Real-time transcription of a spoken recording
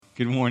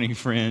Good morning,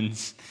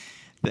 friends.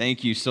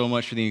 Thank you so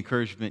much for the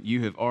encouragement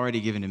you have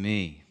already given to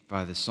me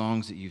by the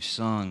songs that you've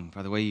sung,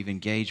 by the way you've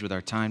engaged with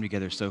our time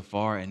together so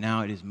far. And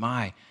now it is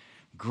my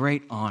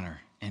great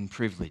honor and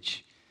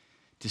privilege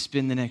to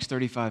spend the next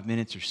 35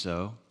 minutes or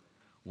so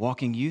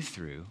walking you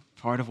through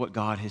part of what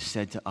God has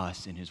said to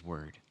us in His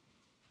Word.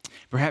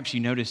 Perhaps you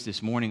noticed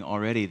this morning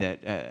already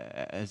that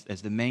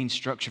as the main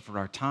structure for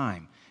our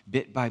time,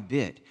 bit by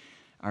bit,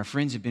 our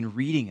friends have been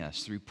reading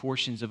us through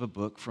portions of a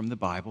book from the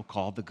Bible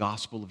called the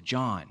Gospel of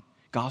John.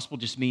 Gospel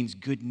just means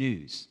good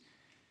news.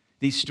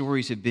 These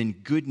stories have been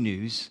good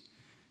news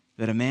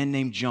that a man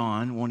named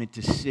John wanted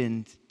to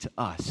send to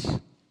us.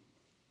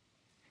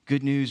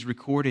 Good news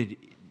recorded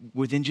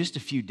within just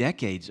a few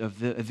decades of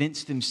the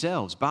events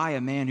themselves by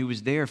a man who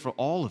was there for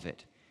all of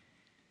it,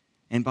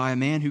 and by a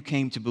man who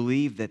came to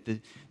believe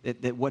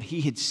that what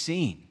he had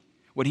seen,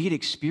 what he had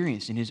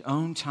experienced in his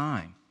own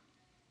time,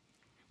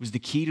 was the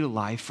key to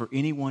life for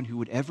anyone who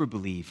would ever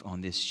believe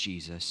on this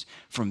Jesus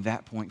from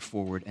that point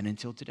forward and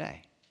until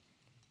today.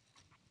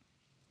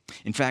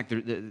 In fact,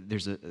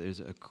 there's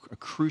a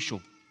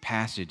crucial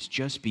passage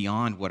just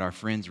beyond what our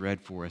friends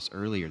read for us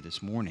earlier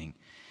this morning,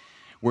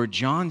 where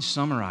John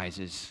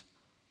summarizes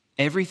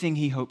everything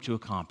he hoped to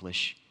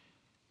accomplish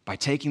by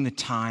taking the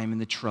time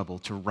and the trouble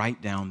to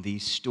write down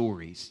these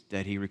stories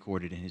that he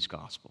recorded in his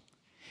gospel.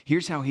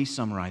 Here's how he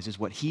summarizes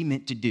what he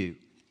meant to do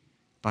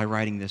by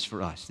writing this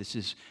for us. This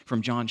is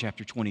from John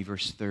chapter 20,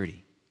 verse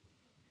 30.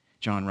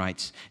 John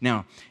writes,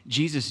 "Now,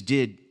 Jesus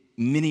did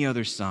many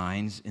other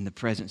signs in the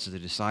presence of the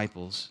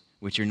disciples,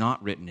 which are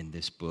not written in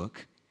this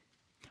book,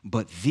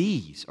 but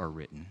these are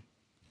written,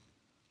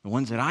 the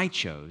ones that I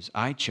chose,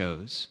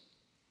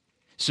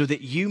 so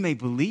that you may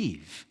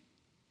believe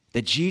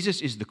that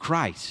Jesus is the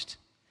Christ,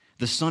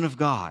 the Son of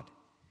God,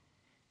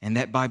 and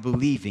that by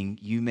believing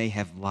you may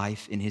have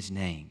life in His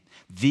name.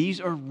 These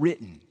are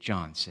written,"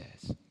 John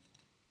says,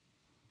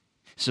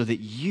 "so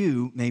that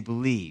you may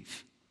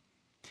believe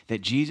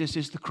that Jesus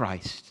is the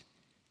Christ,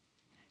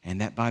 and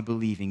that by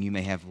believing you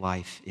may have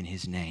life in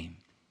His name."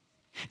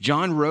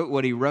 John wrote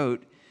what he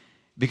wrote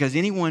because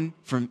anyone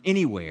from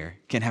anywhere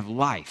can have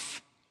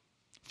life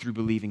through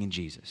believing in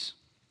Jesus.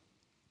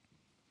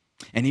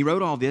 And he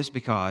wrote all this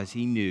because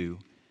he knew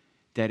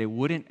that it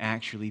wouldn't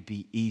actually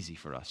be easy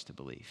for us to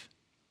believe.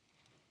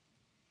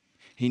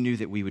 He knew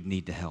that we would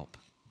need the help.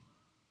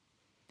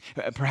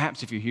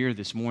 Perhaps if you're here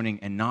this morning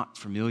and not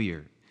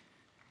familiar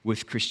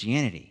with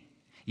Christianity,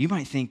 you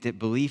might think that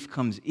belief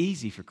comes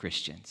easy for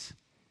Christians.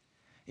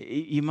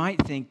 You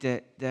might think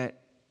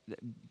that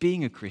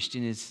being a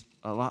Christian is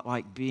a lot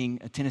like being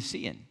a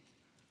Tennessean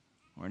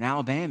or an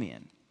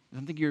Alabamian,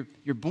 something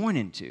you're born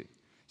into,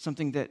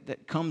 something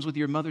that comes with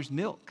your mother's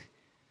milk,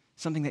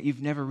 something that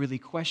you've never really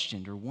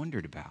questioned or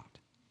wondered about.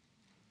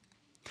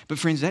 But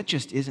friends, that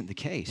just isn't the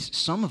case.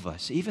 Some of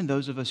us, even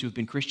those of us who have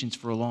been Christians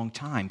for a long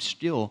time,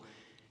 still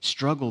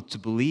struggle to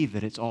believe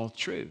that it's all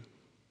true.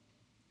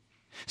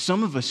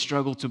 Some of us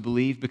struggle to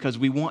believe because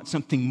we want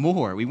something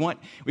more. We want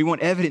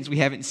evidence we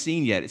haven't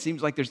seen yet. It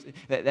seems like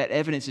that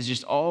evidence is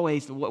just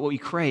always what we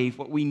crave,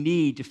 what we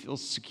need to feel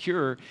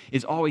secure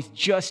is always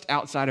just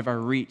outside of our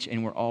reach,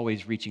 and we're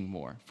always reaching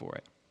more for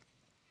it.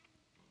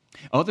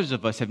 Others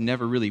of us have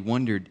never really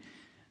wondered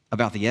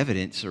about the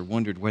evidence or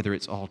wondered whether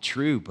it's all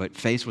true, but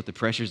faced with the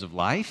pressures of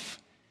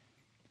life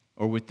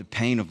or with the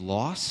pain of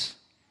loss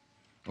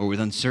or with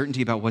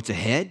uncertainty about what's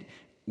ahead,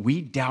 we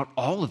doubt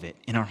all of it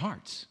in our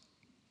hearts,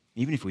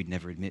 even if we'd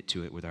never admit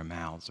to it with our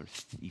mouths or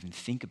even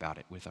think about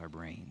it with our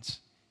brains.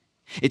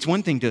 It's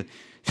one thing to,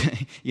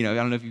 I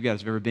don't know if you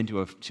guys have ever been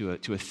to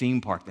a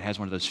theme park that has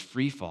one of those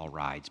free fall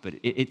rides, but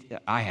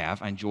I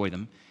enjoy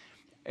them.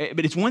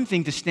 But it's one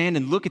thing to stand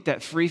and look at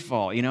that free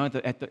fall,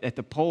 at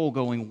the pole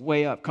going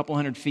way up, a couple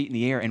hundred feet in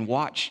the air, and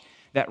watch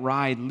that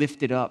ride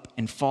lifted up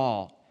and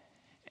fall.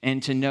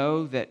 And to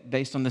know that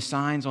based on the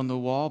signs on the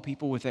wall,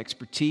 people with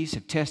expertise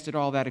have tested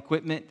all that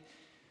equipment.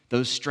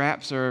 Those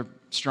straps are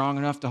strong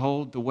enough to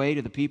hold the weight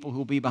of the people who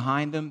will be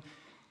behind them.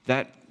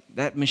 That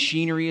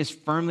machinery is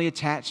firmly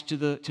attached to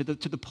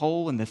the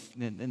pole and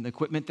the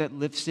equipment that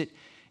lifts it.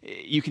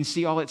 You can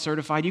see all it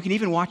certified. You can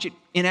even watch it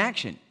in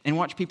action and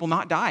watch people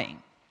not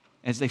dying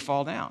as they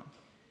fall down.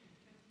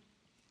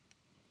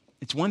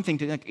 It's one thing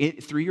to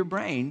through your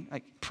brain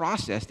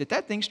process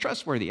that thing's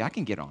trustworthy. I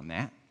can get on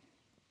that.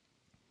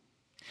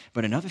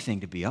 But another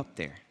thing to be up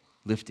there,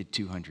 lifted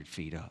 200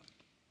 feet up,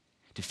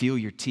 to feel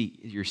your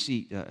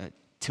seat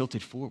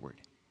tilted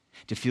forward,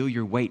 to feel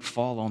your weight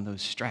fall on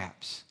those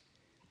straps,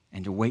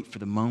 and to wait for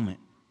the moment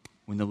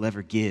when the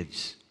lever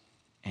gives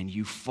and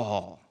you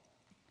fall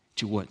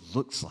to what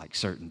looks like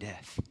certain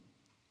death.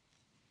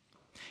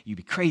 You'd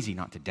be crazy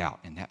not to doubt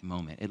in that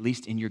moment, at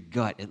least in your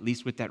gut, at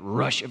least with that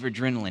rush of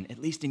adrenaline,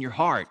 at least in your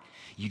heart.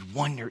 You'd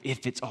wonder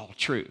if it's all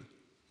true.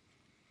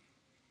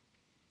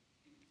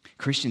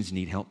 Christians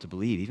need help to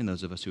believe, even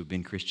those of us who have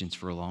been Christians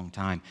for a long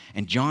time.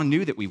 And John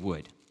knew that we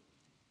would.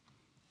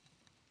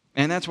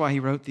 And that's why he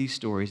wrote these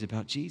stories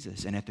about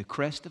Jesus. And at the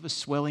crest of a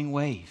swelling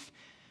wave,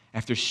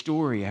 after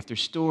story after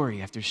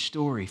story after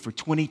story, for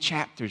 20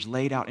 chapters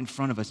laid out in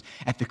front of us,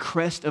 at the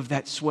crest of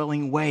that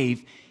swelling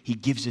wave, he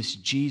gives us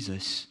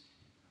Jesus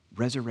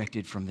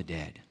resurrected from the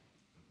dead.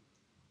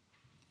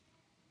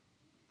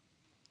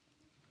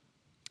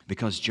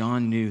 Because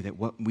John knew that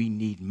what we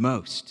need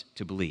most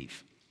to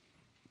believe,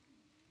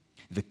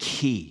 the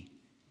key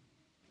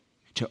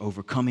to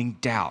overcoming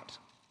doubt,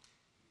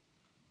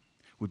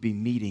 would be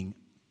meeting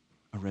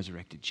a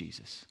resurrected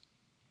Jesus.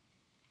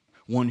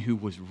 One who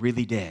was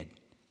really dead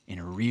in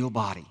a real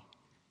body,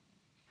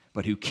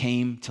 but who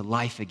came to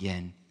life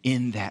again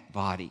in that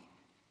body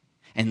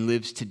and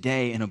lives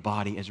today in a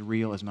body as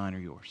real as mine or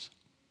yours.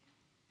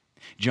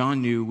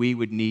 John knew we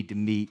would need to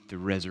meet the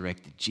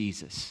resurrected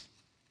Jesus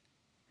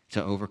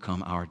to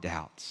overcome our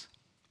doubts.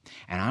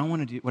 And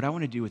what I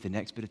want to do with the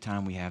next bit of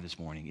time we have this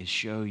morning is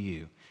show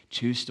you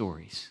two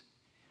stories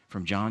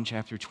from John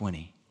chapter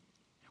 20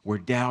 where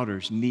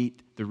doubters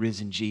meet the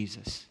risen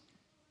Jesus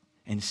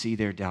and see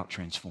their doubt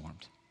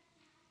transformed.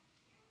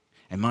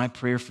 And my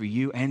prayer for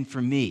you and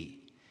for me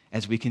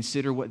as we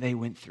consider what they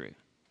went through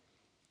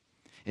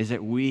is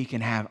that we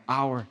can have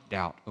our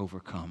doubt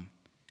overcome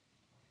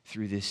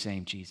through this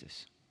same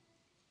Jesus,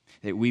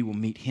 that we will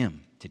meet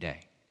him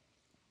today.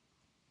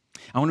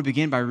 I want to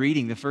begin by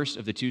reading the first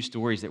of the two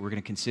stories that we're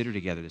going to consider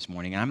together this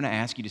morning. And I'm going to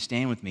ask you to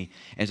stand with me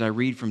as I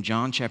read from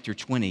John chapter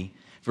 20,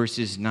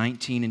 verses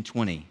 19 and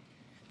 20.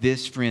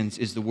 This, friends,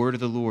 is the word of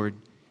the Lord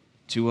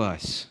to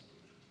us.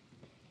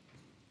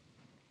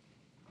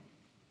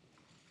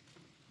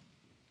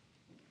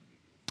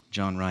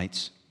 John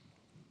writes,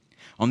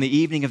 "On the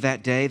evening of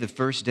that day, the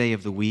first day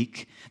of the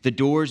week, the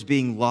doors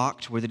being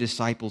locked where the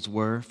disciples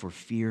were for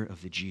fear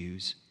of the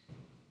Jews,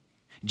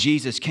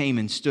 Jesus came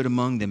and stood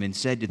among them and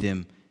said to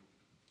them,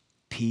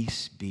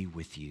 'Peace be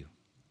with you.'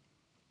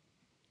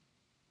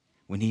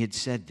 When he had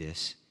said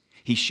this,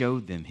 he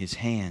showed them his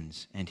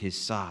hands and his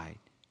side.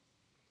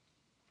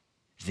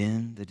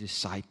 Then the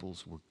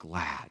disciples were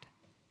glad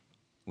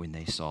when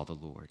they saw the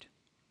Lord."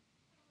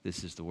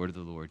 This is the word of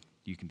the Lord.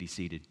 You can be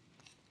seated.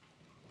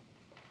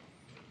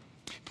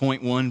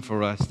 Point one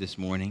for us this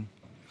morning: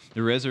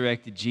 the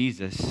resurrected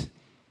Jesus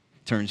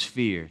turns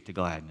fear to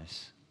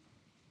gladness.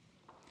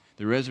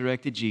 The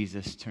resurrected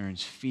Jesus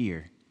turns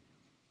fear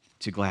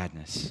to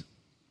gladness.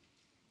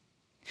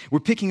 We're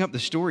picking up the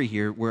story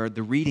here where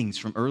the readings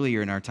from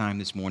earlier in our time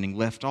this morning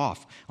left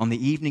off, on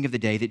the evening of the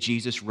day that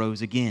Jesus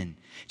rose again.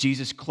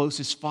 Jesus'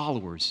 closest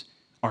followers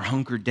are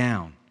hunkered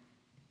down.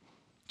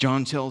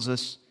 John tells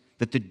us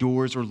that the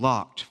doors are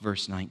locked,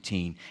 verse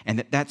 19, and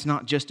that's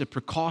not just a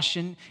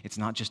precaution, it's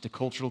not just a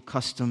cultural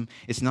custom,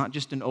 it's not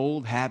just an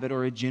old habit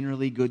or a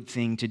generally good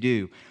thing to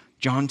do.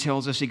 John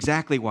tells us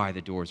exactly why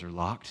the doors are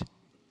locked.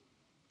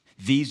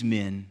 These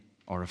men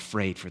are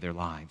afraid for their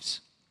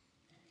lives.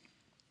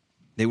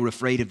 They were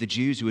afraid of the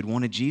Jews who had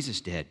wanted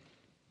Jesus dead.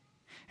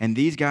 And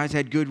these guys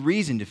had good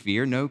reason to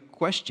fear, no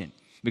question,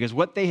 because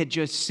what they had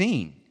just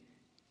seen,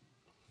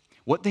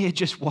 what they had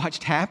just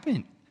watched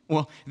happen,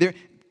 well,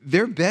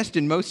 their best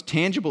and most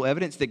tangible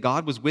evidence that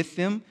God was with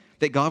them,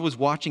 that God was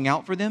watching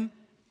out for them,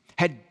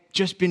 had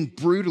just been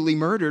brutally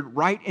murdered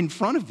right in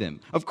front of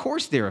them. Of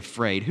course they're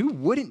afraid. Who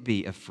wouldn't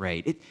be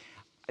afraid?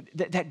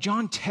 That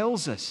John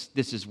tells us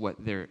this is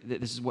what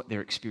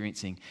they're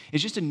experiencing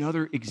is just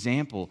another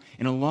example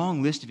in a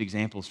long list of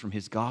examples from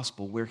his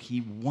gospel where he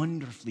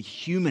wonderfully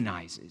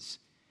humanizes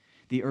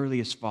the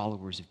earliest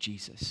followers of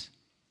Jesus.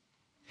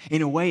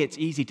 In a way, it's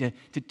easy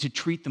to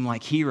treat them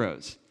like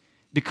heroes.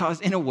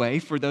 Because in a way,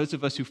 for those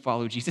of us who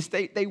follow Jesus,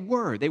 they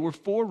were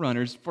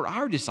forerunners for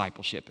our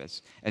discipleship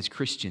as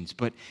Christians.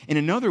 But in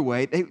another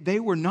way, they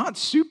were not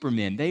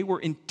supermen. They were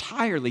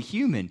entirely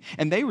human,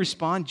 and they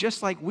respond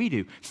just like we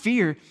do.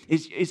 Fear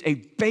is a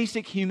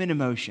basic human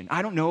emotion.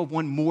 I don't know of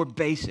one more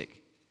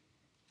basic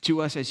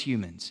to us as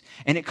humans.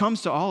 And it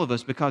comes to all of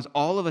us because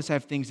all of us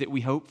have things that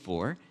we hope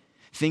for,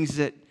 things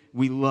that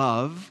we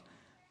love,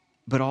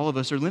 but all of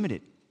us are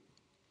limited.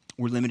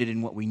 We're limited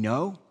in what we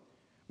know.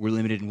 We're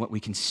limited in what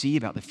we can see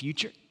about the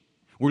future.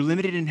 We're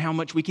limited in how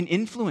much we can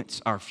influence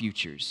our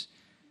futures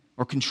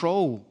or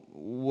control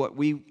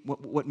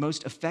what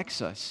most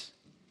affects us.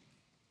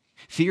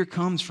 Fear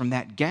comes from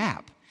that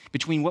gap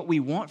between what we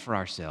want for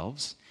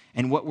ourselves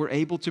and what we're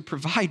able to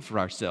provide for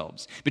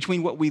ourselves,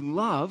 between what we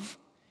love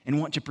and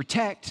want to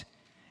protect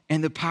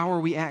and the power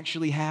we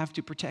actually have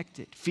to protect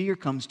it. Fear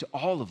comes to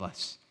all of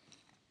us.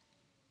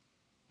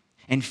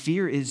 And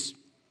fear is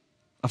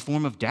a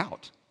form of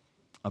doubt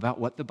about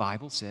what the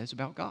Bible says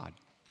about God.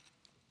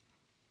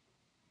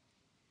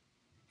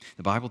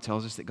 The Bible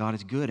tells us that God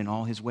is good in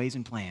all his ways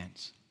and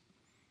plans.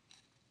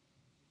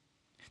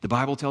 The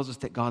Bible tells us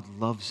that God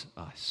loves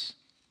us.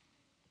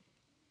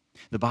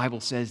 The Bible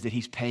says that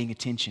he's paying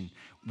attention,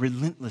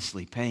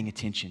 relentlessly paying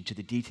attention to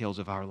the details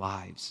of our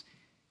lives.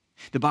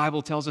 The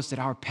Bible tells us that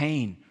our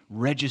pain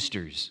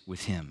registers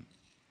with him,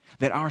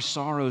 that our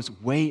sorrows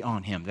weigh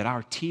on him, that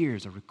our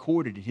tears are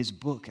recorded in his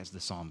book, as the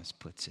psalmist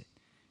puts it.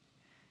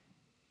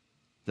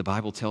 The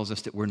Bible tells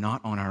us that we're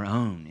not on our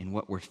own in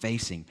what we're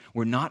facing.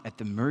 We're not at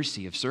the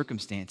mercy of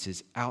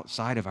circumstances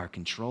outside of our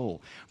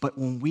control. But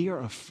when we are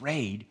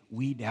afraid,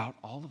 we doubt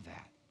all of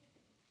that.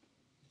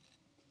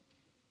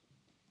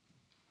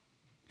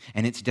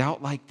 And it's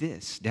doubt like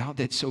this, doubt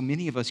that so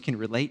many of us can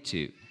relate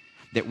to,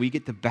 that we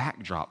get the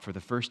backdrop for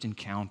the first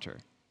encounter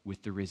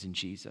with the risen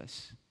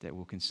Jesus that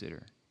we'll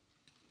consider.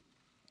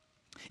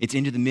 It's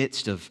into the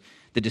midst of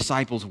the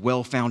disciples'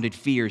 well-founded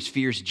fears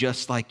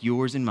just like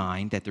yours and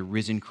mine, that the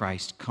risen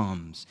Christ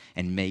comes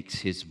and makes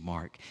his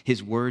mark.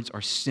 His words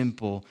are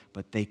simple,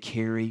 but they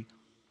carry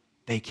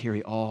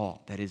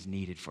all that is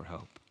needed for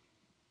hope.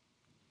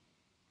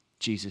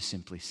 Jesus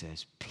simply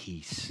says,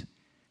 "Peace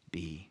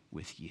be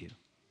with you."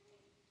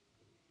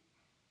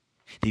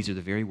 These are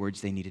the very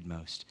words they needed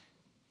most.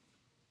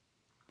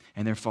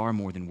 And they're far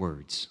more than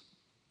words.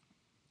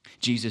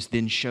 Jesus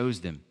then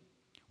shows them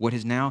what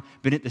has now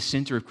been at the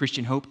center of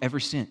Christian hope ever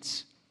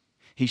since.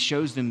 He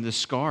shows them the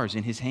scars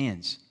in his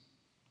hands,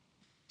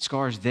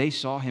 scars they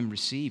saw him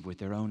receive with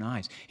their own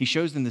eyes. He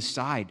shows them the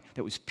side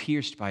that was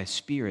pierced by a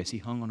spear as he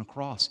hung on a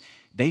cross.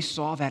 They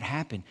saw that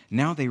happen.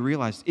 Now they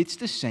realize it's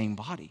the same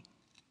body.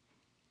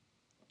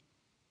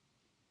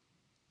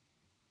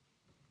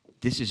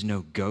 This is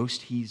no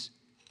ghost. He's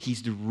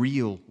the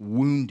real,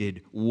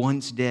 wounded,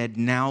 once dead,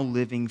 now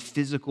living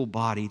physical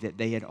body that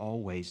they had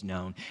always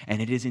known. And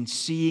it is in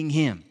seeing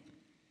him,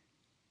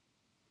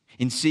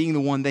 in seeing the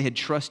one they had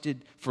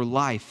trusted for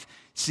life,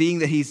 seeing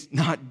that he's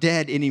not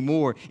dead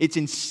anymore, it's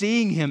in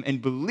seeing him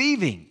and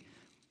believing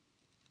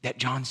that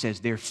John says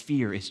their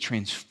fear is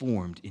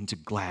transformed into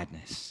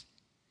gladness.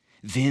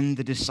 Then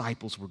the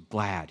disciples were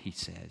glad, he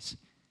says,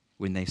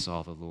 when they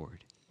saw the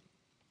Lord.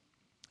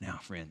 Now,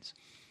 friends,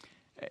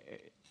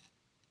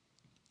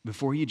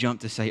 before you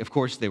jump to say, of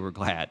course they were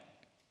glad,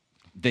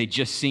 they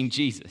just seen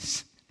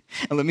Jesus.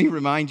 And let me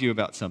remind you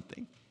about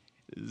something.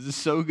 This is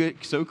so good,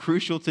 so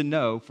crucial to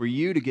know for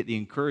you to get the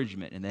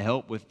encouragement and the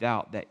help with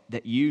doubt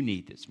that you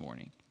need this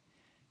morning.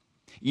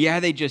 Yeah,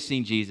 they just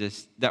seen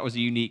Jesus. That was a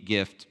unique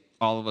gift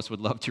all of us would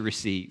love to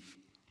receive.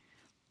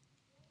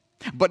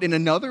 But in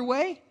another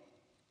way,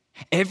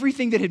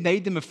 everything that had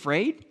made them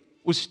afraid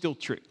was still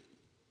true.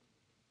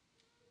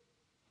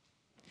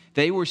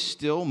 They were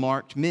still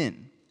marked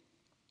men.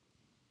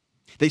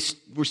 They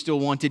were still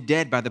wanted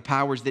dead by the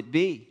powers that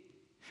be,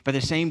 by the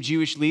same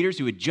Jewish leaders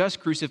who had just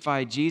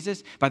crucified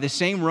Jesus, by the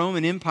same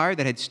Roman Empire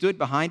that had stood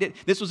behind it.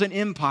 This was an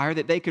empire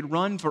that they could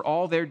run for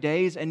all their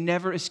days and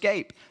never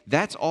escape.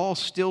 That's all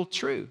still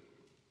true.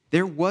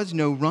 There was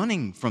no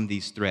running from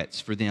these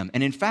threats for them.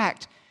 And in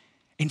fact,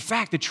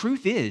 the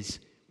truth is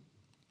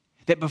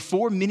that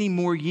before many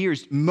more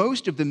years,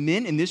 most of the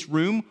men in this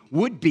room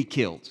would be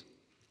killed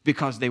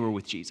because they were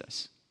with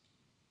Jesus.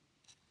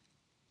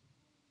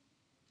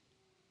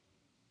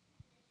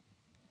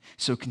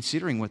 So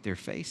considering what they're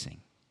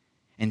facing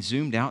and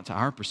zoomed out to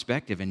our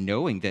perspective and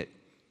knowing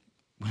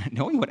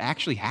what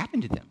actually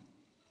happened to them,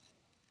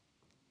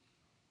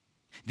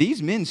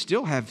 these men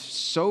still have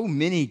so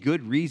many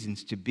good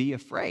reasons to be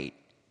afraid,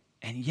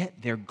 and yet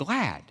they're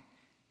glad.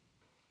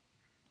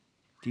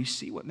 Do you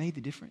see what made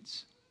the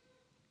difference?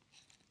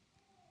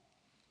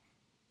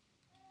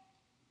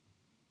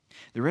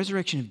 The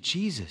resurrection of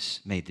Jesus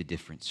made the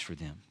difference for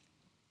them.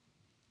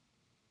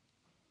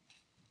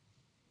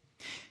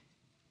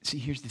 See,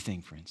 here's the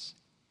thing, friends.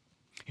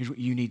 Here's what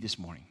you need this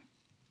morning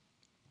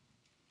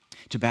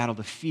to battle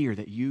the fear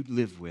that you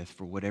live with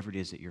for whatever it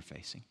is that you're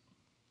facing.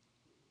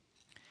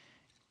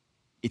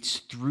 It's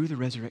through the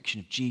resurrection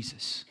of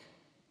Jesus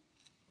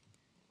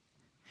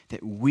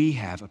that we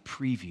have a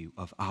preview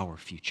of our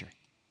future.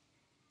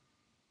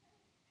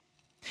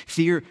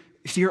 Fear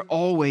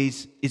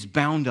always is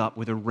bound up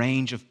with a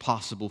range of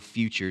possible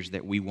futures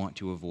that we want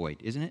to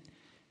avoid, isn't it?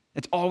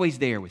 It's always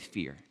there with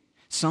fear.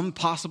 Some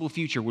possible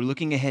future we're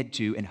looking ahead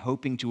to and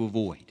hoping to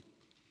avoid.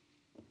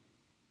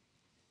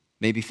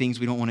 Maybe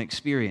things we don't want to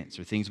experience,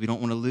 or things we don't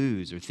want to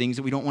lose, or things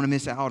that we don't want to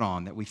miss out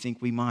on that we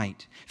think we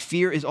might.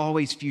 Fear is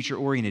always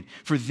future-oriented.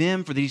 For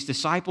them, for these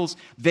disciples,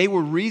 they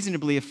were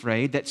reasonably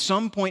afraid that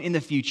some point in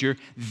the future,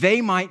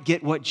 they might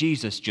get what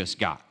Jesus just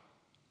got.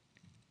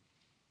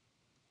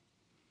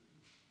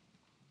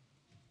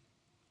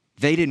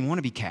 They didn't want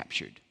to be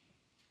captured.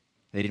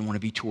 They didn't want to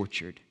be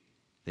tortured.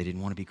 They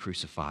didn't want to be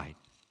crucified.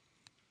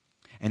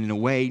 And in a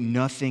way,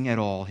 nothing at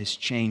all has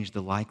changed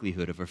the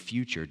likelihood of a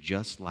future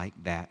just like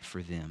that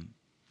for them.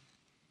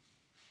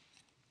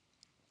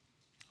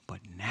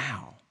 But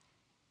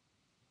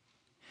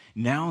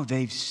now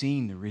they've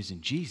seen the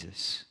risen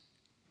Jesus.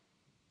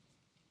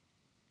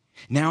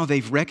 Now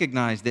they've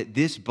recognized that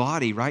this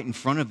body right in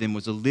front of them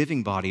was a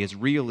living body as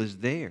real as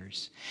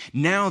theirs.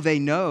 Now they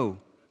know,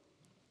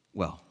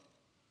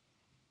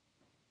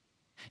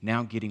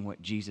 now getting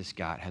what Jesus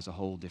got has a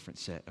whole different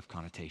set of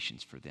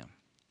connotations for them.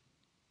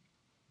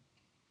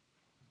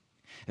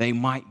 They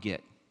might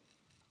get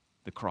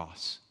the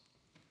cross,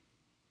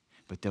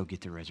 but they'll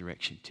get the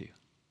resurrection too.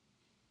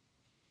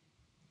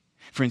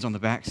 Friends, on the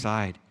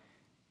backside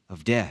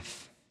of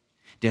death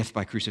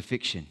by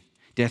crucifixion,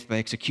 Death by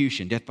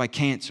execution, death by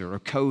cancer or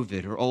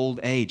COVID or old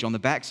age. On the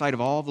backside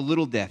of all the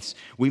little deaths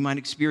we might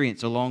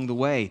experience along the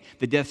way,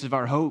 the deaths of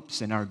our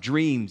hopes and our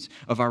dreams,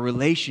 of our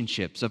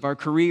relationships, of our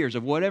careers,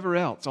 of whatever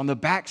else, on the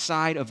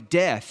backside of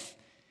death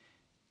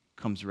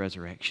comes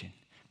resurrection.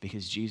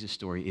 Because Jesus'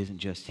 story isn't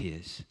just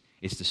his,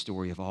 it's the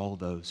story of all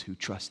those who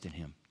trust in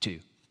him too.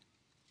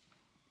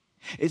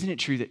 Isn't it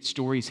true that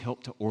stories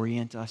help to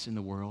orient us in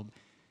the world?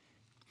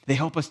 They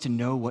help us to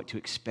know what to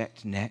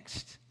expect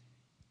next.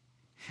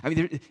 I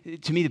mean,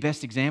 to me, the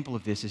best example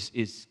of this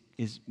is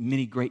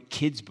many great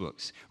kids'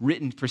 books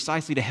written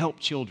precisely to help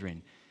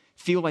children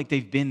feel like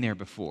they've been there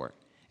before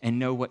and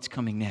know what's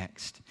coming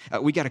next.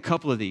 We got a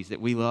couple of these that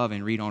we love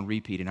and read on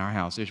repeat in our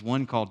house. There's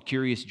one called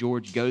Curious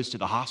George Goes to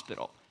the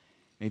Hospital.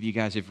 Maybe you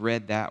guys have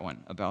read that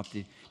one about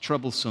the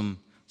troublesome,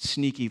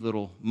 sneaky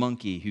little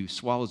monkey who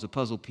swallows a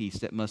puzzle piece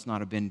that must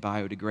not have been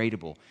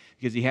biodegradable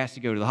because he has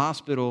to go to the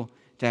hospital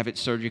to have it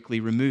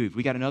surgically removed.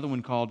 We got another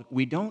one called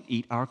We Don't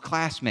Eat Our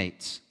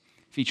Classmates,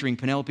 featuring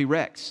Penelope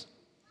Rex,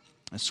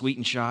 a sweet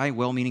and shy,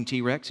 well-meaning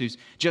T-Rex who's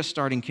just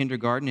starting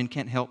kindergarten and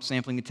can't help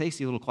sampling the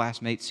tasty little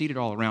classmates seated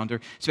all around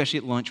her, especially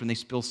at lunch when they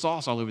spill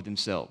sauce all over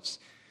themselves.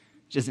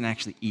 She doesn't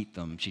actually eat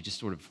them. She just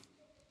sort of,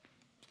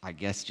 I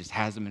guess, just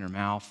has them in her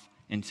mouth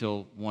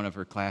until one of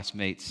her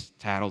classmates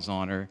tattles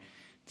on her,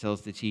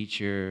 tells the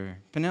teacher,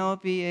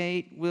 Penelope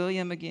ate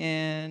William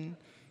again,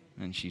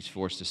 and she's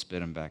forced to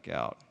spit them back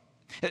out.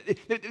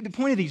 The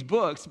point of these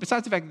books,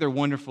 besides the fact that they're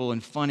wonderful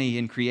and funny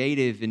and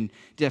creative and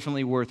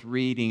definitely worth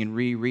reading and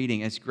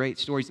rereading as great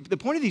stories, the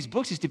point of these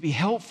books is to be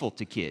helpful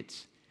to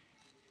kids.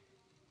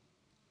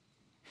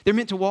 They're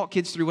meant to walk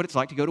kids through what it's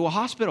like to go to a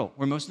hospital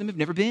where most of them have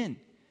never been,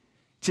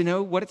 to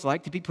know what it's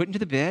like to be put into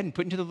the bed and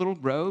put into the little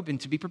robe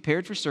and to be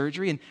prepared for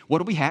surgery and what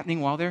will be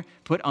happening while they're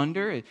put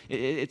under.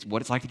 It's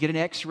what it's like to get an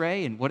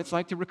x-ray and what it's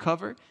like to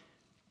recover.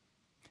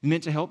 It's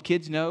meant to help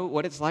kids know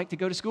what it's like to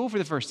go to school for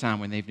the first time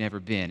when they've never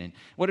been, and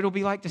what it'll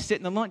be like to sit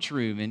in the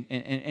lunchroom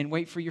and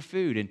wait for your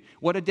food, and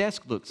what a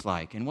desk looks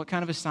like, and what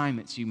kind of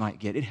assignments you might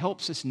get. It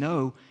helps us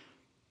know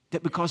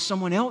that because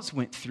someone else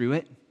went through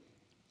it,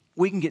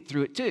 we can get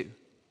through it too.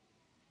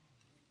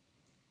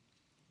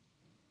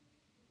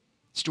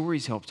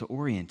 Stories help to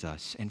orient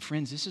us. And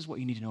friends, this is what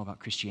you need to know about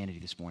Christianity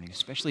this morning,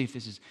 especially if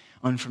this is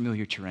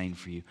unfamiliar terrain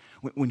for you.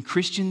 When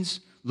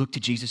Christians look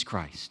to Jesus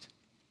Christ,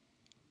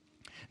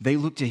 they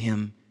look to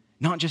him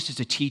not just as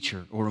a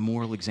teacher or a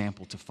moral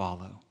example to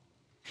follow.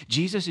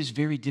 Jesus is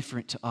very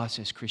different to us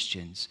as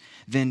Christians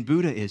than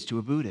Buddha is to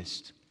a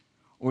Buddhist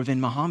or than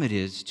Muhammad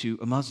is to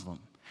a Muslim.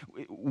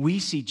 We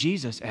see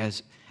Jesus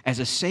as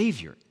a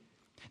savior,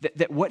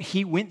 that what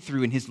he went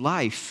through in his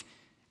life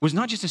was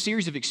not just a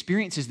series of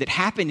experiences that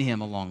happened to him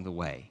along the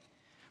way,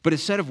 but a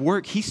set of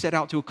work he set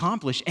out to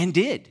accomplish and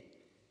did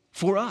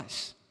for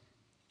us.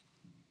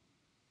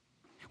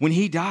 When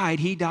he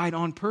died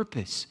on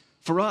purpose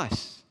for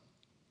us.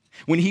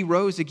 When he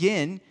rose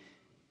again,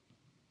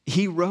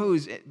 he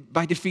rose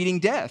by defeating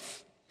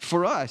death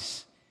for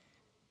us.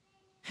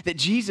 That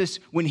Jesus,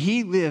 when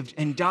he lived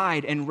and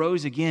died and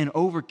rose again,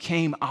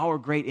 overcame our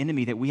great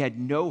enemy that we had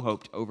no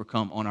hope to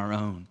overcome on our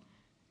own.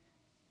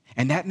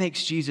 And that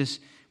makes Jesus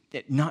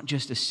not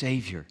just a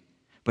savior,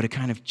 but a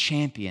kind of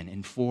champion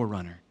and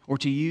forerunner. Or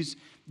to use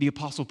the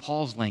Apostle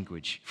Paul's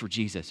language for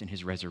Jesus and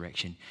his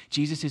resurrection,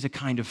 Jesus is a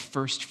kind of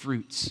first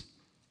fruits.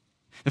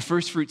 The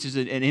first fruits is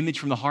an image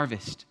from the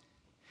harvest.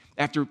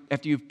 After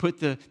you've put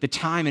the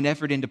time and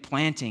effort into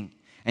planting,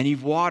 and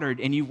you've watered,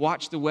 and you've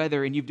watched the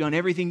weather, and you've done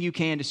everything you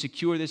can to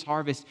secure this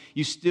harvest,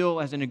 you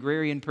still, as an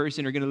agrarian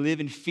person, are going to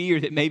live in fear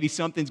that maybe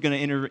something's going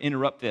to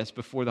interrupt this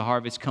before the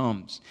harvest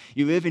comes.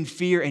 You live in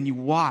fear, and you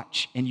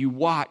watch, and you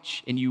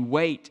watch, and you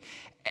wait,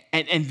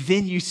 and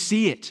then you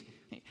see it.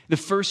 The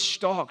first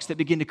stalks that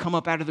begin to come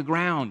up out of the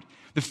ground,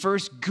 the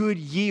first good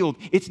yield.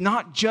 It's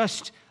not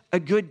just a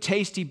good,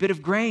 tasty bit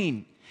of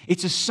grain.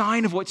 It's a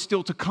sign of what's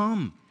still to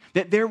come.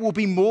 That there will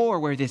be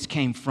more where this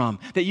came from.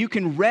 That you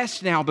can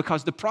rest now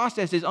because the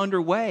process is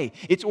underway.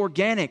 It's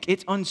organic.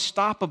 It's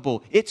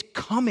unstoppable. It's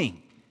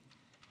coming.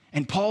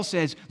 And Paul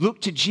says, look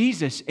to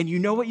Jesus and you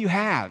know what you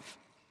have.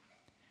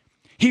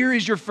 Here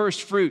is your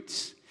first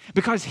fruits.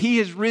 Because he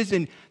has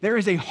risen, there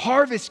is a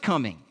harvest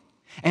coming.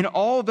 And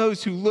all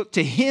those who look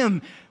to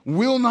him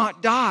will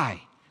not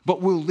die,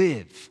 but will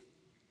live.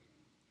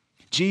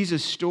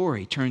 Jesus'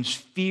 story turns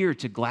fear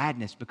to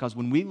gladness because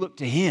when we look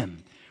to him,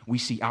 we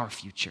see our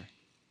future.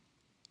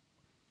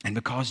 And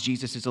because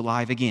Jesus is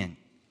alive again,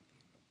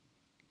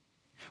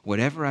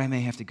 whatever I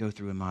may have to go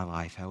through in my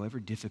life, however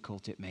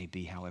difficult it may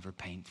be, however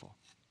painful,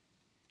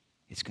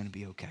 it's going to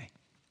be okay.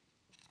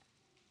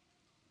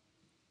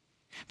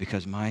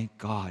 Because my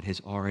God has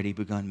already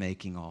begun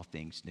making all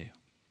things new.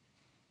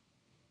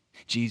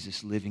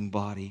 Jesus' living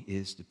body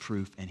is the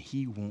proof, and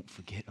he won't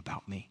forget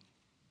about me.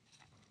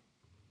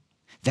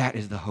 That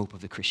is the hope of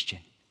the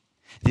Christian.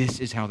 This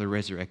is how the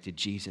resurrected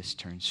Jesus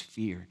turns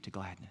fear to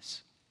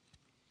gladness.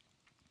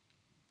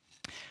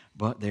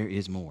 But there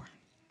is more.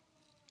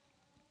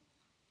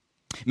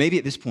 Maybe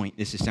at this point,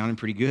 this is sounding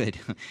pretty good,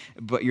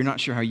 but you're not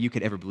sure how you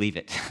could ever believe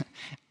it.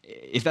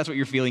 If that's what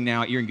you're feeling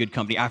now, you're in good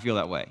company. I feel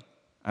that way.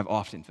 I've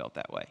often felt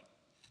that way.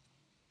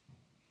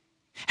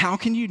 How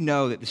can you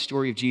know that the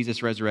story of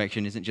Jesus'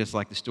 resurrection isn't just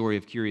like the story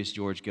of Curious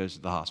George goes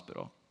to the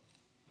hospital?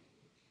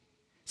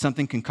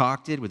 Something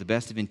concocted with the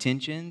best of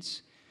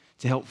intentions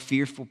to help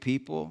fearful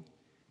people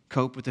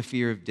cope with the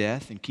fear of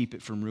death and keep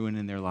it from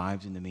ruining their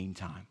lives in the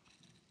meantime.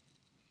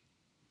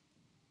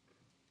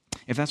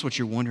 If that's what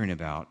you're wondering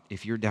about,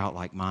 if your doubt,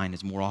 like mine,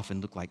 has more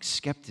often looked like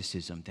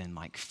skepticism than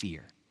like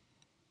fear,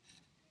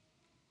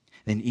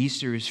 then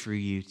Easter is for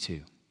you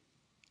too.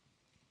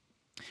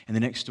 And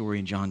the next story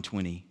in John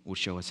 20 will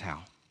show us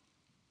how.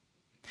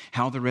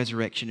 How the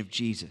resurrection of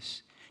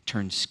Jesus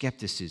turns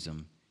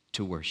skepticism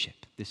to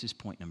worship. This is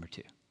point number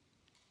 2.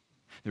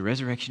 The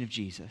resurrection of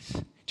Jesus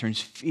turns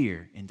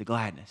fear into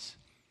gladness.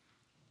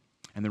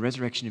 And the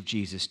resurrection of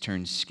Jesus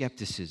turns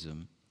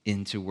skepticism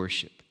into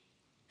worship.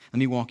 Let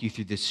me walk you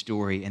through this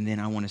story, and then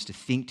I want us to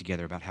think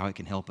together about how it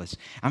can help us.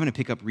 I'm going to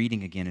pick up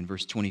reading again in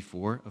verse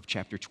 24 of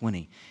chapter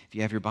 20. If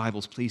you have your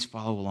Bibles, please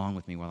follow along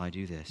with me while I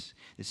do this.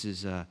 This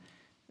is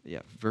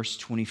verse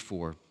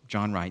 24.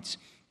 John writes,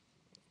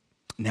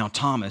 "Now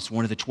Thomas,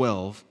 one of the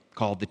 12,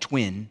 called the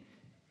twin,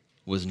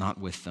 was not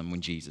with them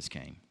when Jesus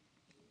came.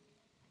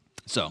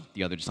 So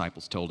the other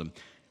disciples told him,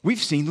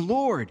 'We've seen the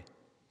Lord.'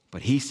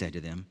 But he said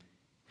to them,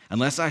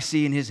 'Unless I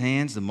see in his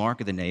hands the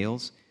mark of the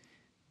nails,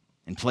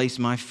 and place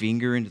my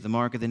finger into the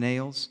mark of the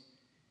nails,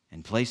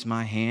 and place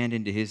my hand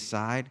into his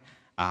side,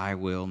 I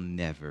will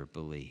never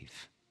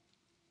believe.'"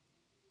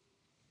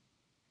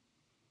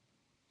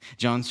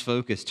 John's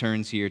focus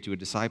turns here to a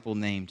disciple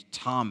named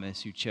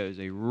Thomas who chose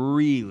a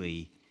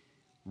really,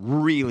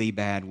 really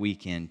bad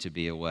weekend to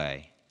be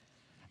away.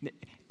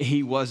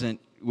 He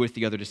wasn't with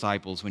the other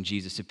disciples when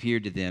Jesus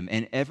appeared to them,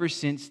 and ever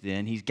since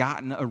then, he's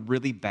gotten a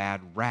really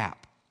bad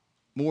rap,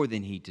 more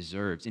than he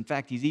deserves. In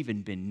fact, he's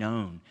even been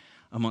known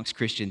amongst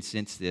Christians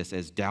since this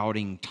as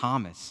Doubting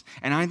Thomas.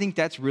 And I think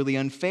that's really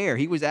unfair.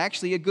 He was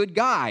actually a good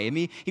guy. I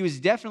mean, he was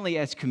definitely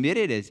as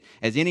committed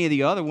as any of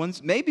the other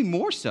ones, maybe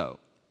more so.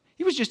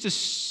 He was just a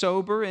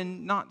sober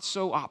and not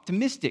so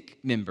optimistic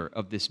member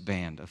of this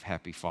band of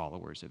happy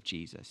followers of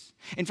Jesus.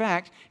 In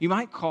fact, you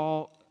might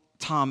call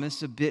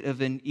Thomas a bit of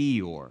an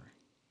Eeyore.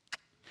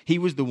 He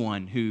was the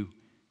one who,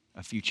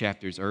 a few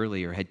chapters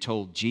earlier, had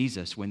told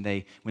Jesus when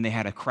they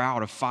had a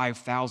crowd of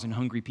 5,000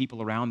 hungry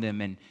people around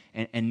them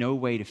and no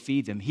way to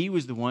feed them. He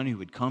was the one who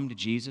would come to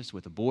Jesus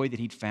with a boy that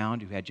he'd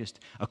found who had just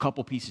a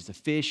couple pieces of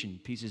fish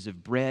and pieces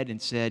of bread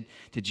and said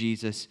to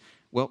Jesus,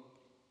 "Well,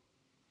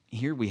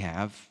 here we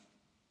have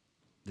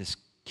this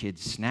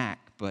kid's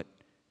snack, but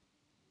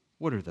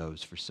what are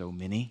those for so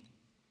many?"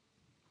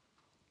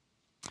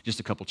 Just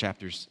a couple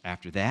chapters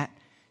after that,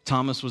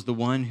 Thomas was the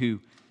one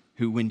who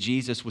when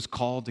Jesus was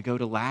called to go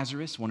to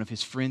Lazarus, one of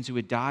his friends who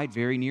had died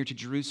very near to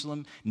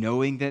Jerusalem,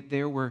 knowing that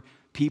there were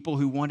people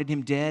who wanted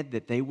him dead,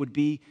 that they would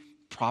be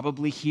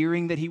probably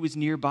hearing that he was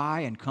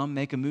nearby and come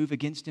make a move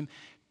against him,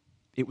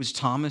 it was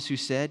Thomas who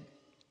said,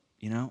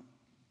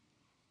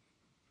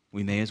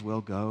 "We may as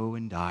well go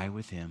and die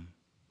with him."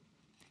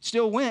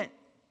 Still went,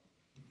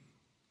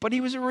 but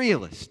he was a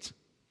realist.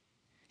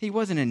 He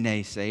wasn't a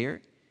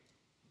naysayer.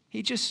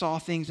 He just saw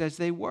things as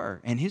they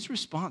were. And his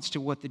response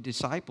to what the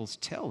disciples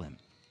tell him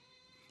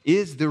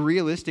is the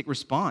realistic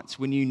response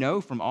when you know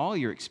from all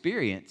your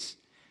experience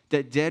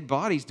that dead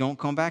bodies don't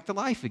come back to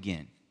life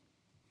again.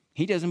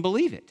 He doesn't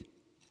believe it.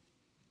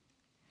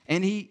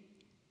 And he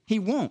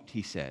won't,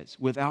 he says,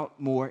 without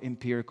more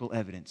empirical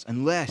evidence.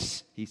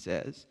 Unless, he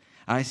says,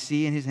 I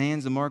see in his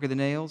hands the mark of the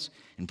nails,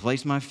 and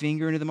place my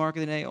finger into the mark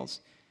of the nails,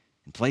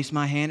 and place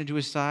my hand into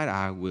his side,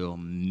 I will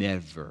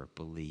never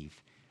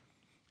believe.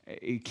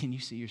 Can you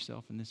see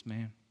yourself in this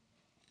man?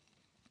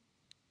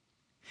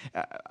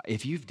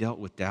 If you've dealt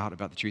with doubt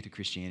about the truth of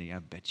Christianity, I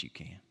bet you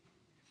can.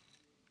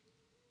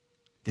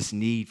 This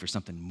need for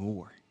something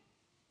more.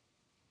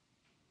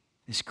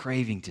 This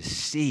craving to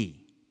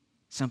see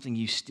something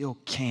you still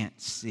can't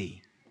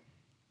see.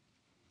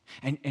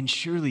 And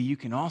surely you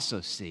can also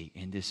see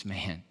in this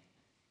man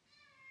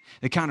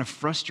the kind of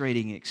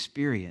frustrating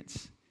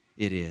experience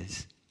it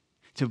is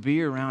to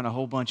be around a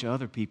whole bunch of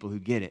other people who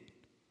get it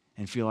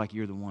and feel like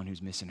you're the one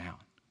who's missing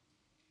out.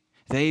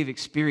 They've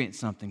experienced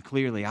something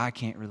clearly I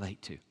can't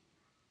relate to.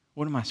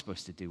 What am I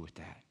supposed to do with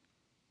that?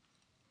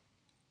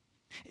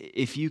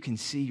 If you can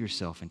see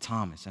yourself in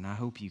Thomas, and I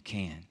hope you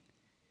can,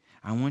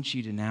 I want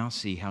you to now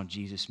see how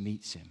Jesus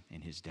meets him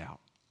in his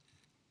doubt.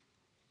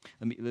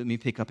 Let me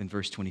pick up in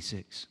verse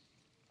 26.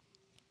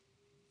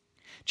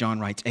 John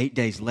writes, 8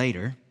 days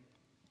later,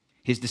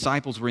 his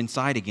disciples were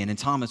inside again, and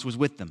Thomas was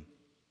with them.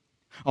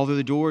 Although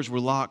the doors were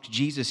locked,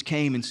 Jesus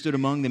came and stood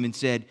among them and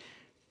said,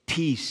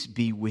 "Peace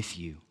be with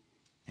you."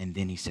 And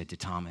then he said to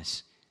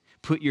Thomas,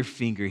 "Put your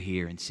finger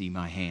here and see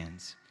my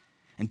hands,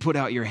 and put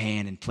out your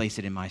hand and place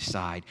it in my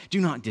side.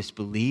 Do not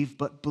disbelieve,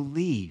 but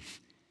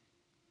believe."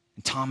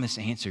 And Thomas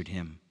answered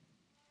him,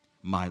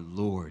 "My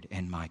Lord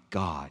and my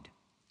God."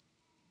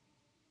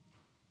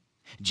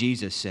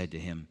 Jesus said to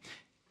him,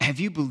 "Have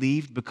you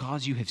believed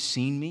because you have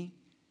seen me?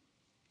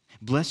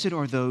 Blessed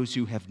are those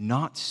who have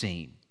not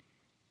seen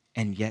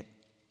and yet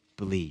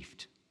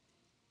believed.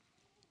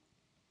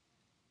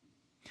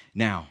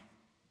 Now,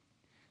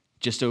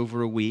 just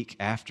over a week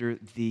after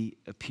the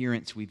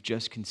appearance we've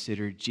just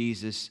considered,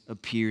 Jesus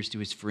appears to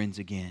his friends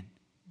again.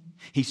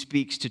 He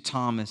speaks to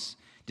Thomas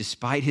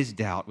despite his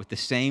doubt with the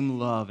same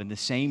love and the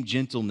same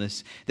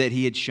gentleness that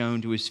he had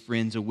shown to his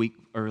friends a week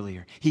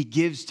earlier. He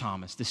gives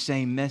Thomas the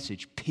same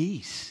message: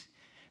 peace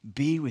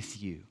be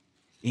with you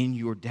in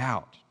your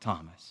doubt,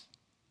 Thomas.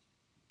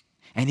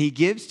 And he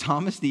gives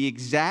Thomas the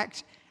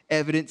exact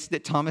evidence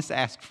that Thomas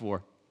asked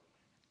for.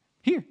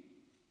 Here,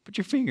 put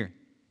your finger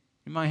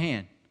in my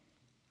hand.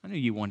 I knew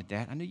you wanted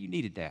that. I knew you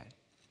needed that.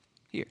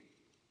 Here,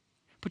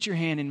 put your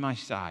hand in my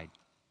side.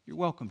 You're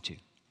welcome to.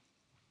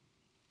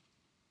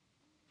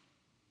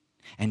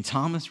 And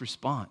Thomas'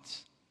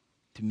 response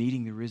to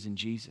meeting the risen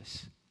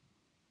Jesus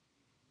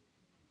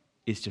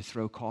is to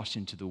throw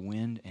caution to the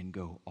wind and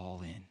go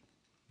all in.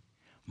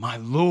 My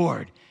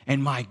Lord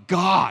and my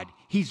God.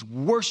 He's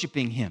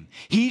worshiping him.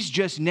 He's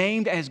just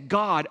named as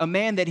God a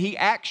man that he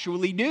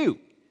actually knew.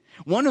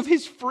 One of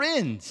his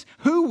friends.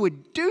 Who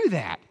would do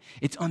that?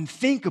 It's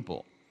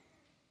unthinkable.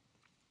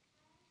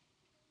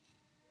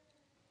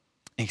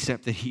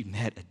 Except that he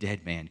met a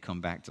dead man come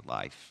back to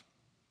life.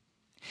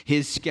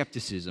 His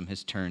skepticism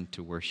has turned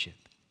to worship.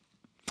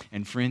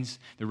 And friends,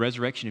 the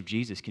resurrection of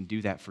Jesus can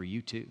do that for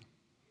you too.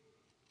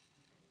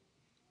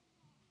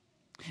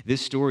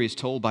 This story is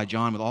told by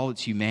John with all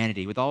its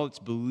humanity, with all its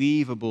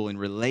believable and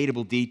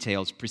relatable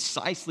details,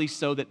 precisely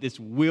so that this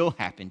will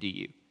happen to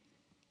you.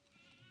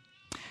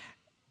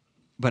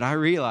 But I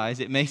realize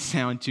it may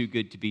sound too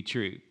good to be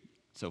true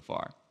so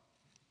far.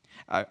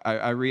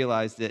 I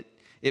realize that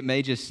it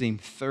may just seem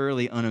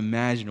thoroughly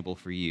unimaginable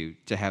for you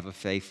to have a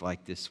faith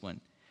like this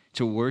one,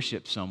 to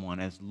worship someone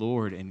as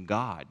Lord and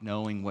God,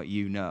 knowing what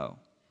you know,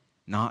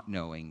 not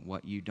knowing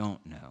what you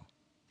don't know.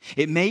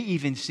 It may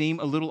even seem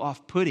a little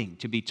off-putting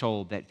to be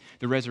told that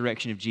the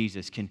resurrection of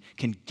Jesus can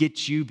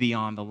get you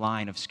beyond the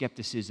line of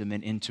skepticism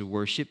and into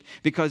worship,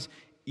 because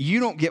you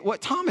don't get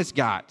what Thomas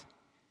got.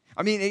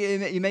 I mean,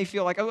 you may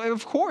feel like, oh,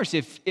 of course,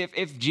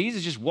 if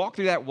Jesus just walked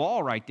through that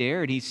wall right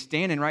there and he's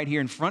standing right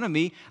here in front of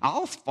me,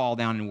 I'll fall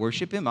down and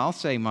worship him. I'll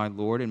say, my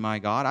Lord and my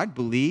God. I'd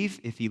believe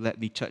if he let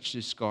me touch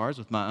his scars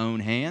with my own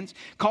hands.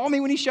 Call me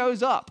when he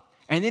shows up,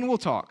 and then we'll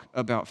talk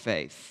about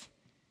faith.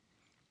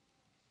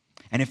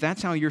 And if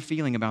that's how you're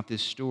feeling about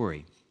this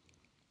story,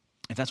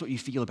 if that's what you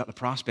feel about the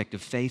prospect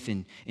of faith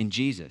in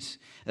Jesus,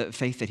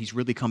 faith that he's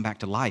really come back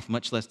to life,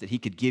 much less that he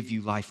could give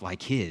you life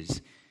like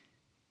his,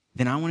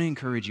 then I want to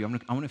encourage you.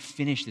 I want to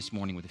finish this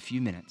morning with a few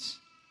minutes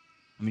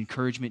of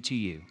encouragement to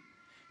you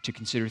to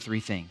consider three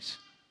things.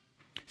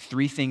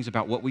 Three things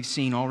about what we've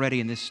seen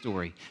already in this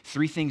story.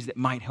 Three things that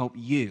might help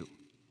you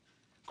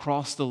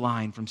cross the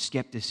line from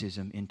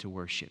skepticism into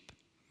worship.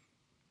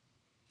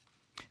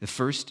 The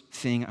first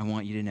thing I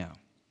want you to know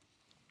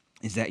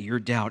is that your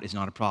doubt is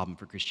not a problem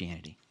for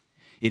Christianity.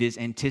 It is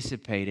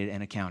anticipated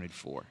and accounted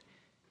for.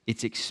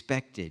 It's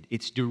expected.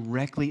 It's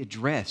directly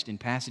addressed in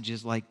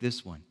passages like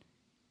this one.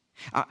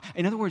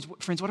 In other words,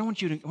 friends, what I want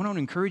to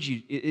encourage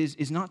you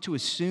is not to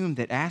assume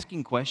that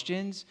asking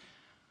questions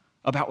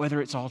about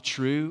whether it's all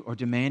true or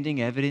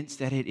demanding evidence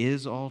that it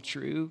is all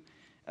true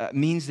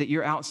means that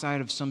you're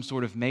outside of some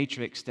sort of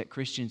matrix that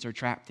Christians are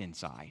trapped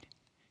inside.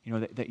 You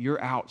know, that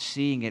you're out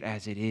seeing it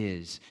as it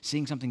is,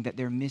 seeing something that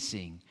they're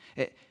missing.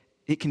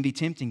 It can be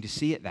tempting to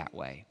see it that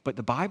way, but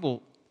the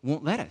Bible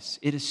won't let us.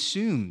 It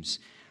assumes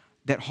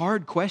that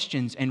hard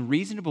questions and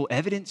reasonable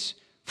evidence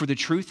for the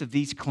truth of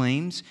these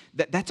claims,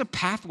 that's a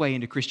pathway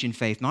into Christian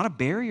faith, not a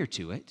barrier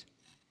to it.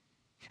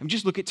 I mean,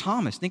 just look at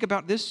Thomas. Think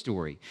about this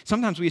story.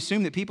 Sometimes we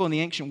assume that people in the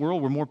ancient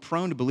world were more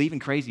prone to believe in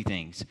crazy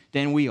things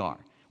than we are.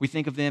 We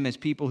think of them as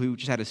people who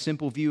just had a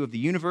simple view of the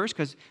universe,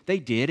 because they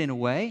did in a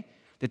way,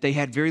 that they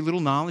had very little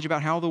knowledge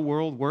about how the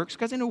world works,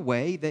 because in a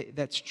way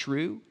that's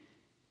true.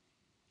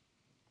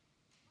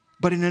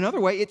 But in another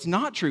way, it's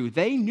not true.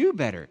 They knew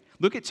better.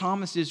 Look at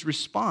Thomas's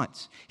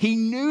response. He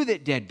knew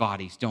that dead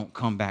bodies don't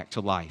come back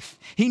to life.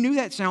 He knew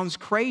that sounds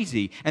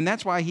crazy, and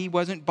that's why he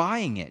wasn't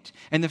buying it.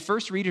 And the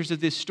first readers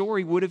of this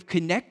story would have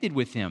connected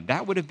with him.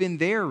 That would have been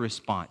their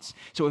response.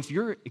 So if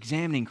you're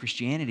examining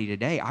Christianity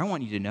today, I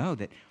want you to know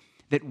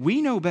that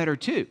we know better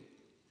too.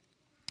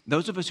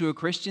 Those of us who are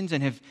Christians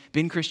and have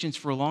been Christians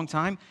for a long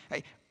time,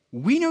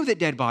 we know that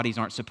dead bodies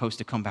aren't supposed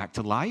to come back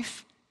to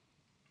life.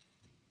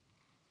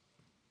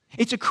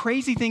 It's a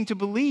crazy thing to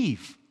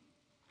believe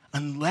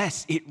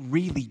unless it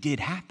really did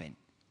happen.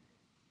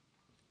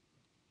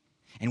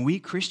 And we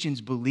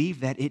Christians believe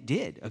that it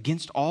did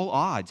against all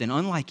odds and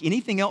unlike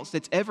anything else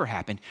that's ever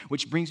happened,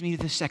 which brings me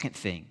to the second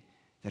thing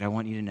that I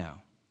want you to know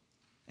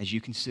as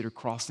you consider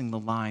crossing the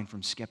line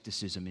from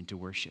skepticism into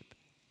worship.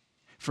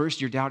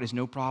 First, your doubt is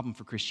no problem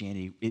for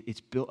Christianity.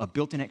 It's a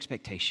built-in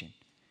expectation.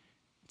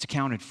 It's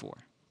accounted for.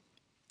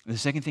 The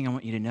second thing I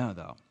want you to know,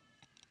 though,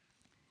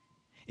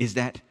 is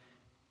that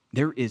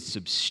there is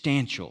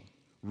substantial,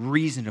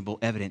 reasonable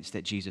evidence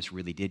that Jesus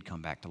really did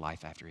come back to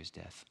life after his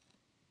death.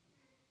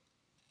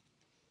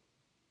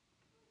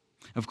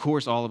 Of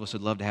course, all of us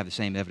would love to have the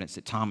same evidence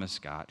that Thomas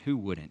got. Who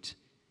wouldn't?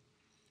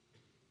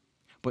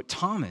 But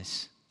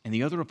Thomas and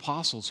the other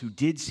apostles who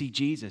did see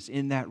Jesus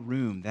in that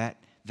room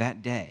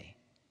that day,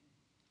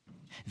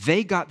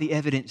 they got the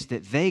evidence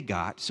that they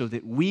got so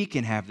that we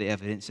can have the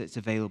evidence that's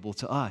available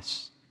to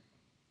us.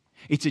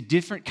 It's a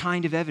different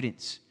kind of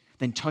evidence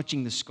than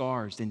touching the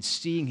scars, than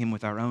seeing him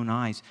with our own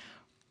eyes.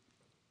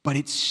 But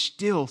it's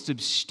still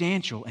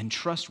substantial and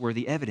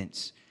trustworthy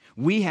evidence.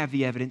 We have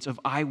the evidence of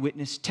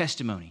eyewitness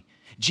testimony.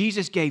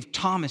 Jesus gave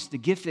Thomas the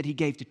gift that he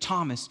gave to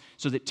Thomas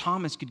so that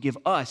Thomas could give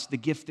us the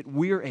gift that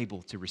we're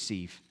able to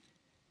receive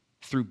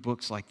through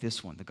books like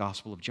this one, the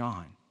Gospel of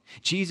John.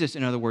 Jesus,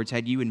 in other words,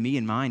 had you and me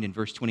in mind in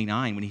verse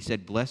 29 when he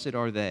said, "Blessed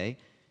are they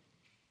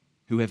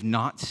who have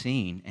not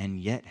seen and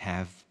yet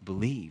have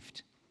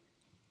believed."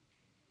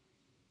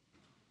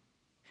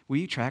 Will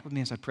you track with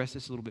me as I press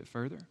this a little bit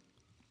further?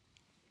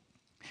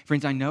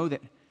 Friends, I know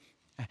that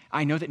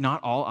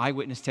not all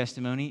eyewitness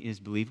testimony is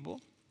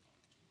believable.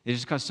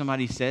 Just because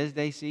somebody says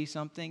they see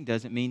something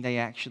doesn't mean they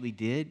actually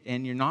did.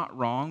 And you're not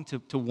wrong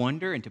to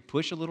wonder and to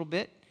push a little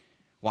bit.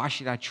 Why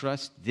should I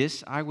trust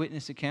this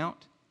eyewitness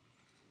account?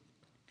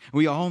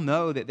 We all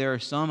know that there are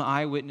some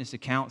eyewitness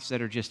accounts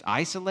that are just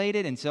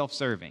isolated and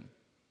self-serving.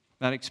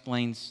 That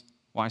explains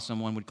why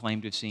someone would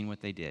claim to have seen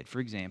what they did. For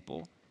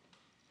example,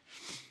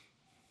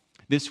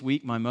 this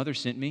week my mother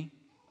sent me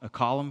a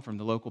column from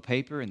the local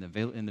paper in the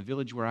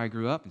village where I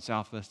grew up in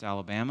southwest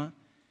Alabama,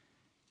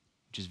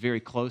 which is very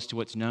close to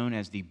what's known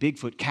as the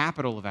Bigfoot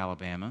capital of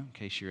Alabama, in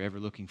case you're ever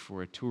looking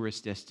for a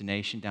tourist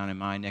destination down in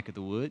my neck of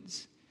the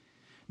woods.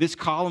 This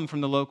column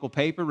from the local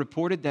paper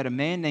reported that a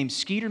man named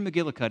Skeeter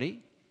McGillicuddy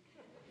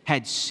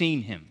had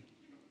seen him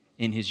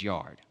in his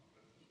yard.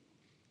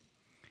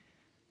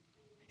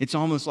 It's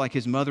almost like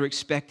his mother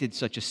expected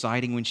such a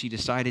sighting when she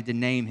decided to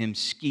name him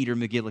Skeeter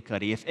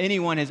McGillicuddy. If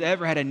anyone has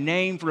ever had a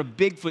name for a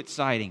Bigfoot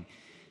sighting,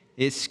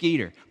 it's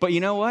Skeeter. But you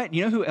know what?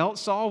 You know who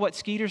else saw what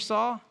Skeeter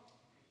saw?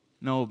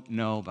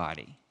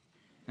 Nobody.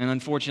 And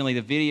unfortunately,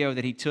 the video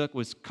that he took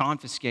was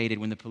confiscated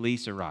when the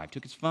police arrived.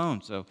 Took his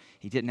phone, so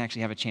he didn't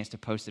actually have a chance to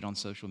post it on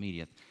social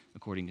media,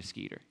 according to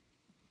Skeeter.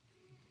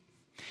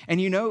 And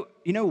you know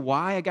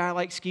why a guy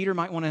like Skeeter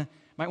might want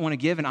to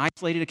give an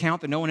isolated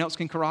account that no one else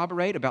can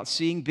corroborate about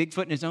seeing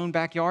Bigfoot in his own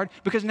backyard?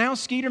 Because now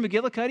Skeeter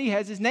McGillicuddy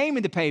has his name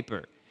in the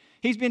paper.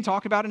 He's been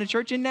talked about in a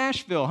church in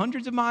Nashville,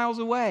 hundreds of miles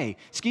away.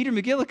 Skeeter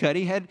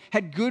McGillicuddy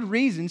had good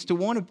reasons to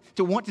want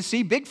to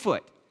see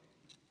Bigfoot.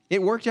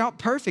 It worked out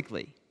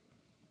perfectly.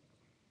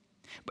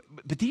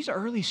 But these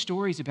early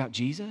stories about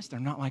Jesus, they're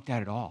not like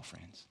that at all,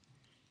 friends.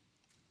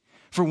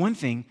 For one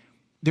thing,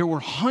 there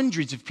were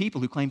hundreds of people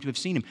who claimed to have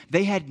seen him.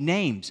 They had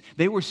names.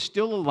 They were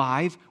still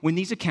alive when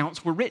these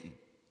accounts were written.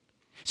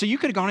 So you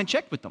could have gone and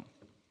checked with them.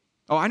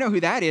 Oh, I know who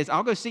that is.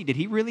 I'll go see. Did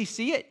he really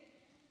see it?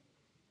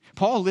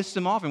 Paul lists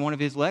them off in one of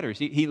his letters.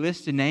 He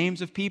lists the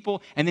names of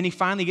people, and then he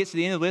finally gets to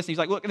the end of the list, and he's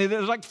like, look,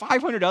 there's like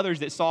 500 others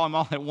that saw him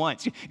all at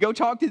once. Go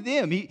talk to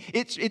them.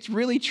 It's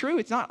really true.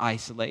 It's not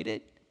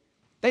isolated.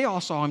 They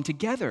all saw him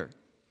together.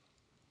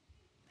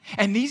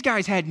 And these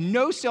guys had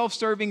no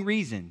self-serving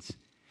reasons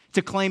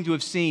to claim to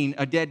have seen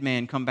a dead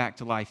man come back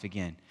to life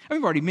again.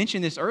 We've already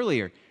mentioned this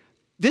earlier.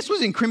 This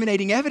was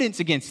incriminating evidence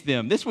against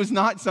them. This was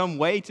not some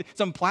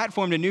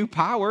platform to new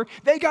power.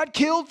 They got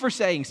killed for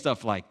saying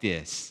stuff like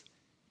this.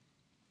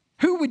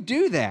 Who would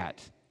do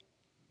that?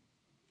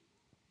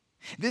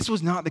 This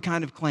was not the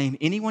kind of claim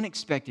anyone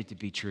expected to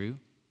be true.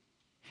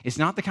 It's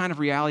not the kind of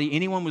reality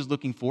anyone was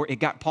looking for. It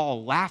got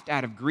Paul laughed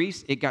out of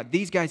Greece. It got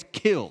these guys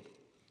killed.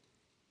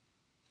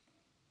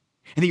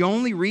 And the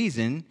only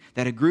reason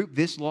that a group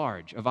this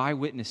large of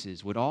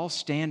eyewitnesses would all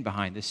stand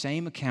behind the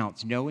same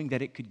accounts knowing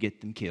that it could get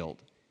them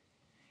killed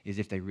is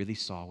if they really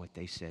saw what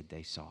they said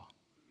they saw.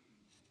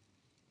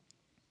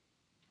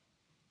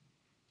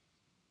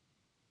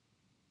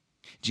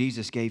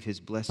 Jesus gave his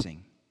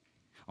blessing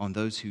on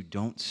those who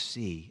don't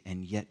see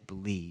and yet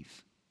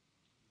believe.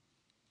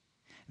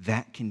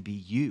 That can be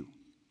you,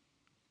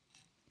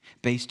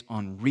 based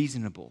on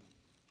reasonable,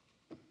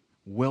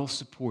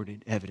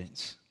 well-supported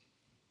evidence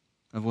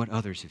of what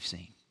others have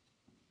seen.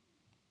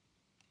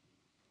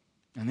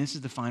 And this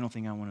is the final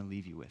thing I want to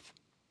leave you with.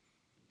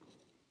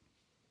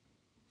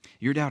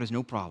 Your doubt is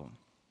no problem.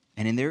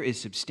 And there is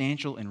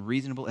substantial and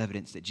reasonable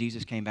evidence that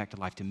Jesus came back to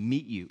life to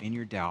meet you in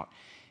your doubt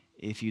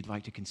if you'd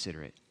like to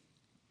consider it.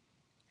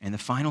 And the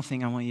final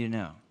thing I want you to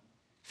know,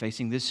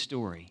 facing this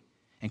story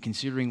and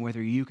considering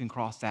whether you can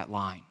cross that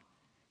line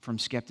from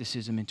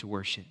skepticism into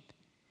worship,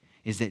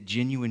 is that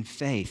genuine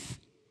faith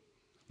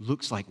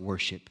looks like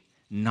worship,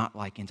 not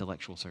like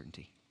intellectual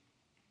certainty.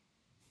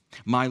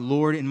 My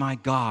Lord and my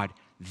God,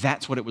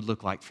 that's what it would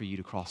look like for you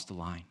to cross the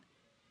line.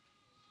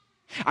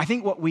 I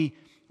think what we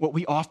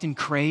often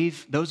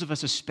crave, those of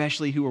us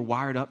especially who are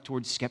wired up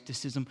towards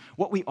skepticism,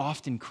 what we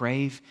often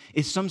crave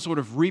is some sort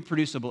of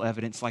reproducible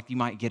evidence like you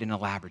might get in a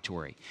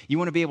laboratory. You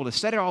want to be able to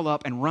set it all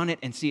up and run it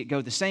and see it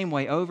go the same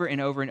way over and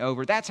over and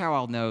over. That's how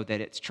I'll know that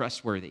it's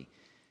trustworthy.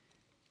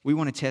 We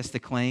want to test the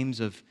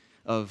claims of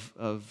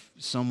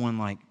someone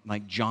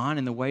like John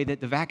in the way that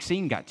the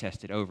vaccine got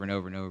tested over and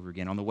over and over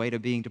again on the way to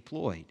being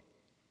deployed.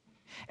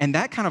 And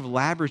that kind of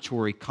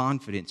laboratory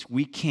confidence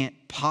we can't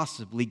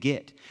possibly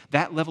get.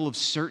 That level of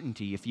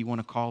certainty, if you want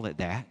to call it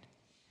that,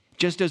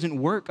 just doesn't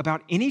work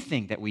about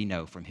anything that we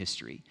know from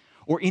history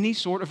or any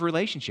sort of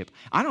relationship.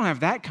 I don't have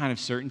that kind of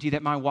certainty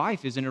that my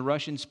wife isn't a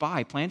Russian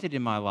spy planted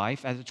in my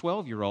life as a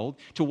 12-year-old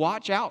to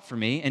watch out for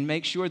me and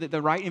make sure that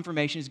the right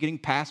information is getting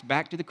passed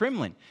back to the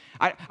Kremlin.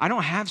 I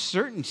don't have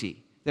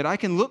certainty that I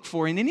can look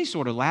for in any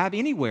sort of lab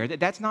anywhere that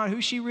that's not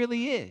who she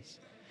really is.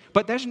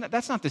 But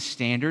that's not the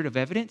standard of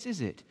evidence,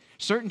 is it?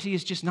 Certainty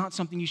is just not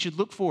something you should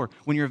look for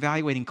when you're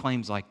evaluating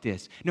claims like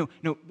this. No,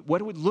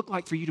 what it would look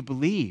like for you to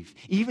believe,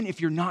 even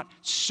if you're not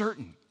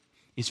certain,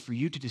 is for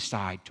you to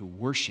decide to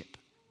worship.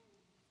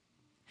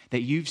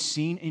 That you've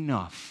seen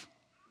enough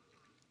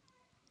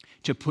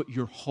to put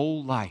your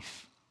whole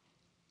life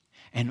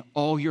and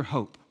all your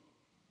hope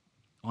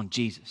on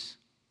Jesus.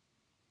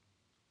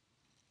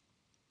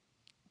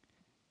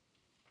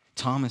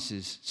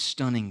 Thomas's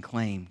stunning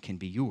claim can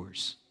be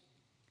yours.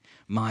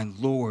 My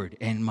Lord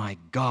and my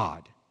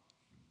God.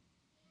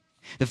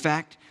 The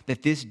fact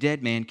that this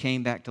dead man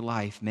came back to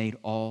life made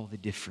all the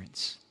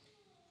difference.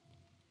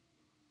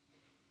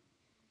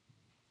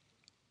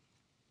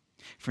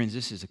 Friends,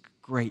 this is a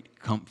great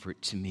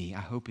comfort to me.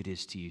 I hope it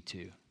is to you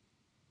too.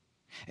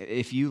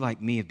 If you,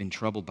 like me, have been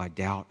troubled by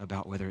doubt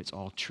about whether it's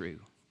all true,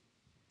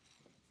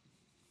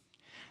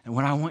 and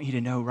what I want you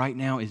to know right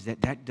now is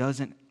that that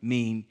doesn't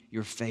mean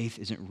your faith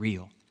isn't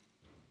real.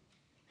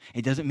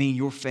 It doesn't mean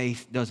your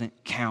faith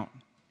doesn't count.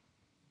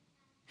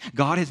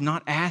 God has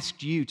not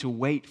asked you to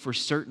wait for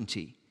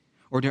certainty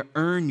or to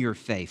earn your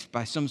faith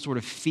by some sort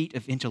of feat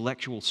of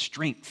intellectual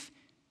strength.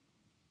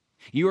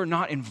 You are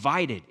not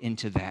invited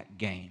into that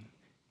game.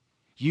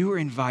 You are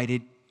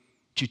invited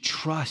to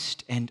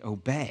trust and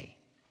obey,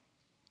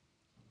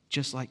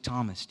 just like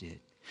Thomas did.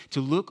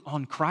 To look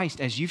on Christ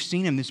as you've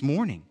seen him this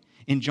morning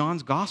in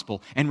John's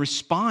gospel and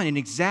respond in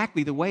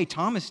exactly the way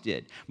Thomas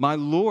did. My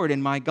Lord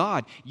and my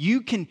God.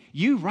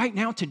 You right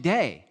now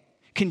today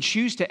can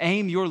choose to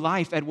aim your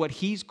life at what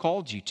he's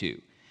called you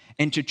to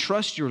and to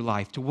trust your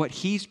life to what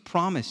he's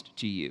promised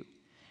to you.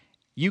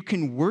 You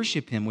can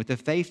worship him with the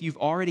faith you've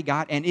already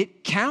got, and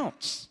it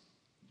counts.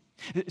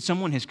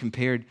 Someone has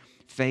compared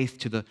faith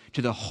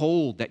to the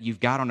hold that you've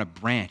got on a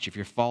branch if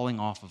you're falling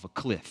off of a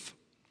cliff.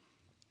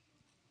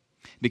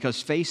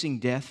 Because facing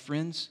death,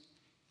 friends,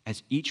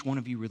 as each one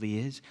of you really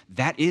is,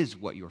 that is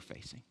what you're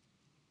facing.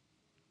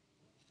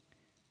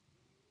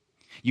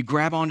 You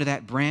grab onto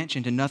that branch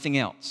and to nothing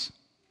else.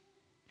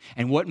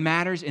 And what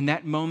matters in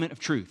that moment of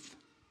truth,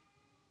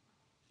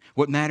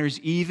 what matters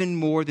even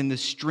more than the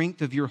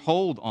strength of your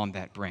hold on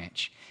that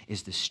branch,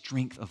 is the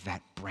strength of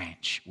that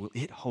branch. Will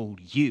it hold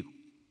you?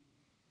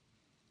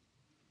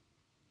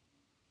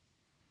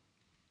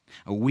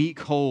 A weak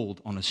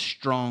hold on a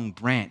strong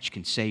branch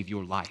can save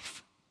your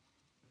life.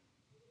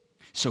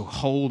 So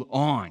hold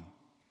on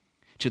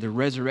to the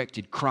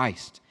resurrected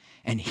Christ,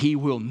 and he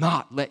will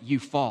not let you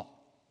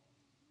fall.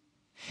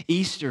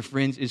 Easter,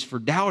 friends, is for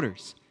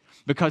doubters,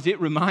 because it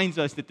reminds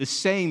us that the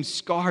same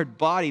scarred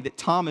body that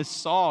Thomas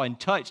saw and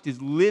touched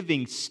is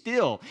living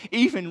still.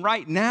 Even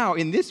right now,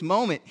 in this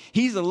moment,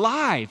 he's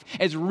alive,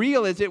 as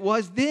real as it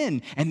was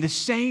then. And the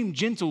same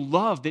gentle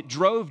love that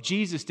drove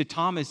Jesus to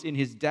Thomas in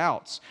his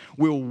doubts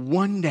will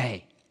one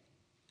day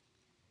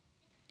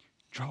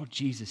draw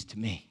Jesus to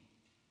me.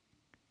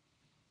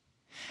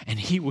 And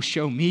he will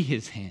show me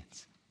his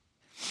hands.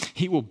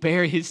 He will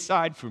bear his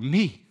side for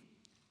me.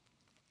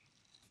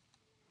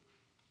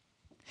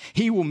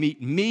 He will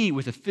meet me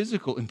with a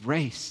physical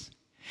embrace.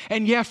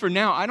 And yeah, for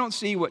now, I don't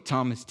see what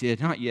Thomas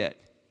did. Not yet.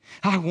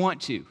 I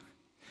want to.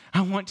 I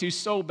want to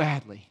so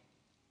badly.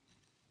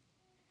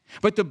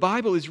 But the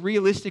Bible is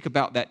realistic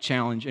about that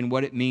challenge and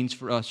what it means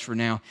for us for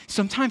now.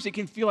 Sometimes it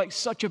can feel like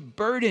such a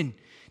burden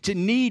to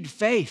need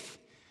faith,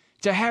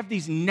 to have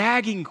these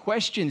nagging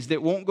questions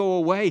that won't go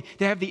away,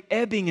 to have the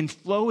ebbing and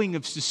flowing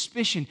of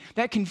suspicion.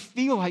 That can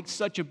feel like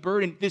such a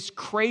burden, this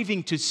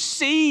craving to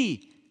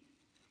see.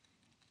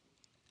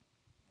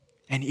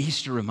 And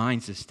Easter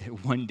reminds us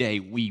that one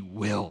day we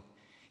will.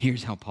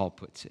 Here's how Paul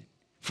puts it.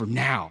 For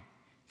now,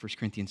 1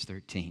 Corinthians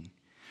 13,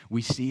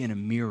 we see in a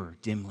mirror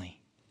dimly.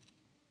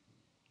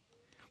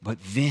 But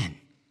then,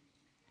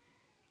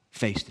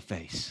 face to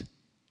face.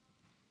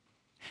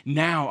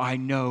 Now I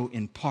know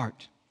in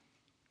part.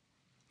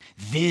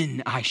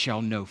 Then I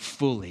shall know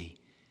fully,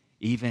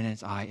 even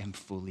as I am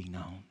fully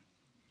known.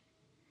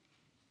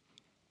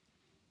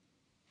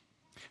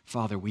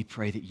 Father, we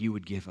pray that you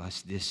would give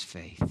us this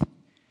faith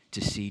to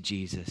see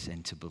Jesus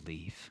and to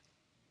believe.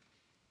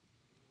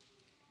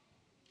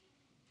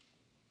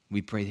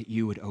 We pray that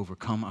you would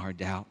overcome our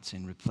doubts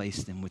and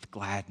replace them with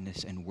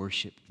gladness and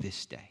worship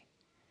this day.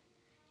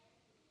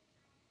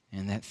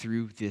 And that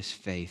through this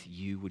faith,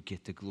 you would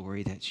get the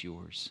glory that's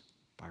yours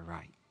by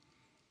right.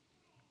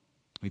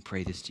 We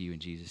pray this to you in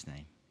Jesus'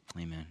 name.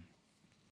 Amen.